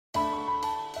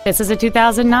This is a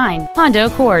 2009 Honda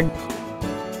Accord.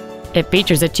 It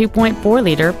features a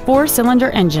 2.4-liter four-cylinder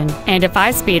engine and a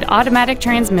 5-speed automatic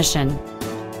transmission.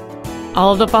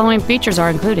 All of the following features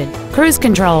are included: cruise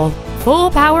control,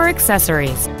 full power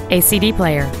accessories, a CD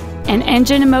player, an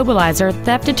engine immobilizer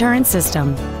theft deterrent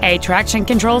system, a traction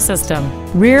control system,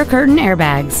 rear curtain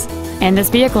airbags, and this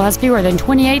vehicle has fewer than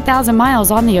 28,000 miles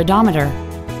on the odometer.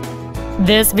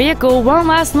 This vehicle won't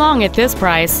last long at this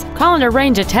price. Call and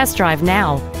arrange a test drive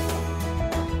now.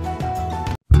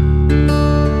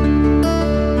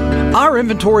 Our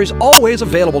inventory is always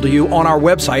available to you on our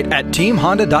website at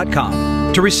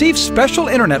teamhonda.com. To receive special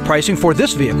internet pricing for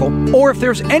this vehicle, or if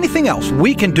there's anything else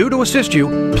we can do to assist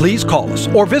you, please call us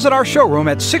or visit our showroom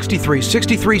at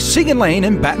 6363 Siegen Lane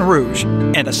in Baton Rouge,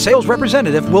 and a sales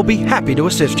representative will be happy to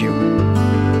assist you.